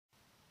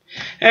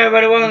Hey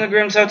everybody, welcome to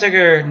Grim Soul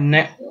Taker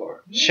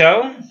Network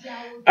show.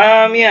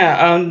 Believe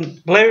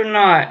it or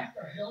not,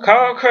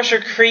 Carl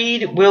Crusher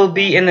Creed will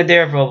be in the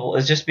Daredevil.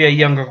 It'll just be a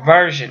younger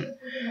version.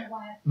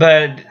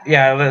 But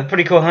yeah,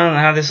 pretty cool, huh?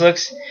 How this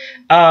looks.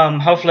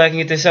 Hopefully I can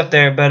get this up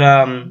there. But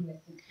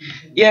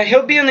yeah,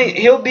 he'll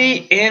be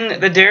in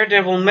the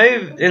Daredevil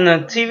move in the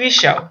TV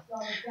show,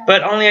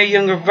 but only a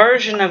younger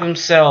version of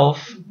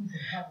himself,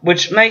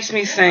 which makes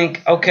me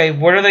think, okay,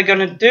 what are they going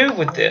to do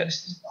with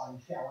this?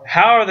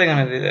 How are they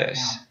going to do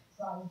this?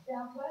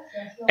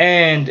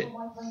 And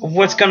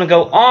what's going to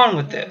go on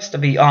with this, to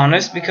be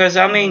honest? Because,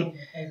 I mean,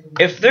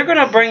 if they're going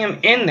to bring him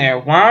in there,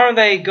 why are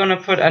they going to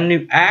put a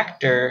new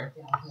actor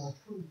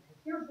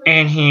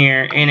in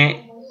here in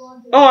it?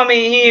 Oh, I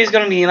mean, he is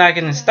going to be like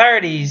in his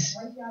 30s.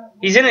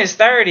 He's in his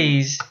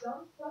 30s,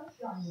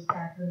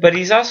 but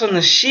he's also in the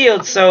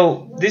S.H.I.E.L.D,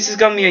 so this is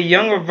going to be a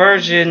younger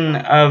version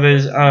of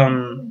his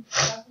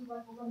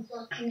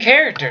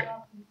character.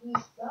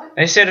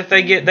 They said if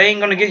they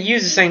ain't going to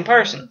use the same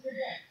person.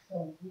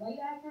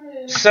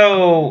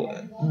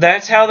 So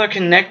that's how they're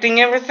connecting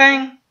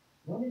everything.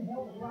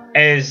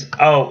 He's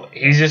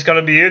just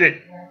gonna be in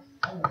it.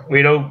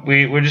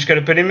 We're just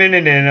gonna put him in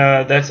it,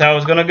 and that's how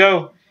it's gonna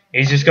go.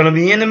 He's just gonna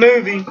be in the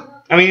movie.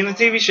 I mean, in the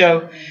TV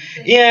show.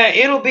 Yeah,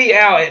 it'll be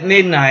out at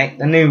midnight.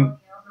 The new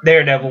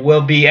Daredevil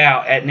will be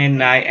out at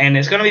midnight, and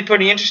it's gonna be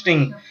pretty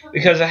interesting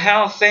because of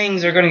how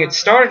things are gonna get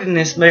started in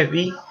this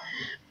movie.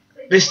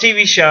 This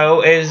TV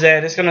show is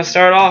that it's gonna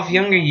start off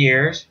younger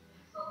years.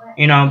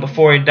 You know,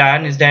 before he died,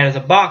 and his dad is a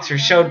boxer.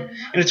 Showed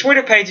in the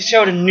Twitter page, it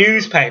showed a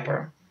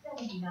newspaper.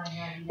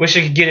 Wish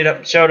I could get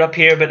it showed up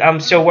here, but I'm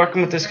still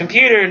working with this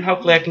computer, and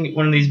hopefully I can get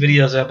one of these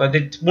videos up.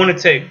 I wanted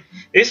to.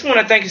 This one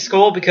I think is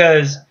cool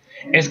because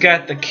it's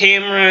got the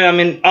camera. I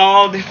mean,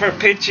 all different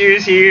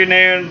pictures here and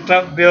there, on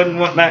top of the building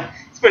and whatnot.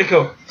 It's pretty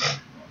cool.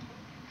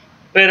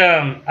 But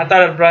I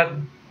thought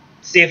I'd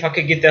see if I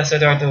could get that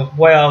set out as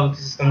well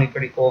because it's gonna be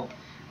pretty cool.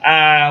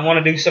 I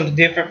want to do something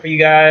different for you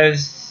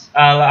guys.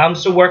 I'm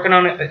still working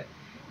on it, but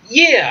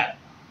yeah,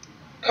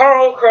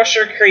 Carl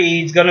Crusher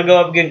Creed's gonna go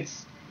up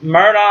against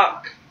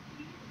Murdoch,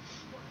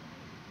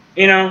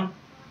 you know,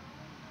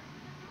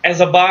 as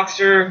a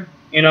boxer,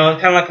 you know,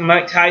 kind of like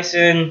Mike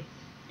Tyson,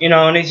 you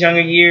know, in his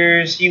younger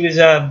years. He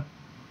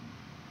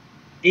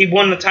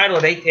won the title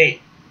at 8'8".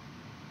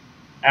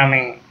 I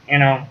mean, you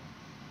know,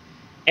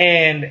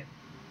 and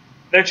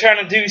they're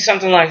trying to do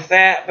something like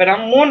that, but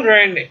I'm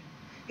wondering,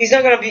 he's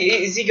not gonna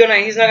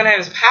have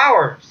his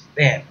powers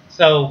then.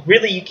 So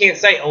really, you can't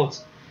say, oh,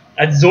 it's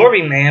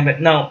Absorbing Man,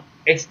 but no,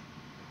 it's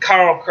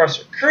Carl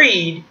Crusher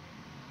Creed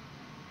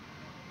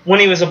when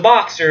he was a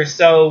boxer.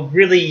 So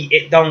really,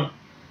 it don't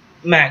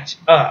match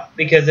up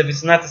because if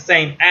it's not the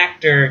same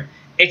actor,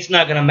 it's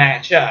not gonna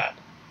match up.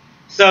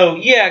 So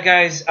yeah,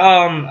 guys,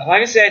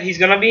 like I said, he's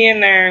gonna be in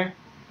there,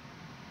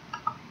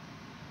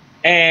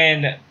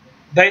 and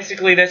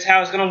basically that's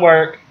how it's gonna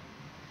work.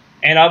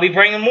 And I'll be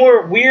bringing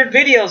more weird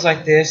videos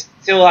like this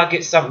till I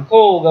get something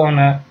cool going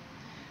up.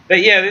 But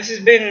yeah, this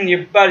has been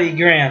your buddy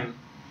Grim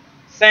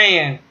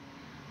saying,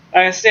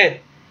 like I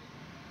said,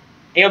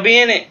 he'll be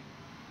in it,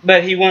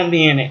 but he won't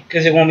be in it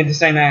because it won't be the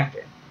same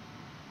actor.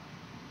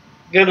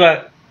 Good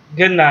luck.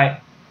 Good night.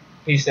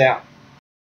 Peace out.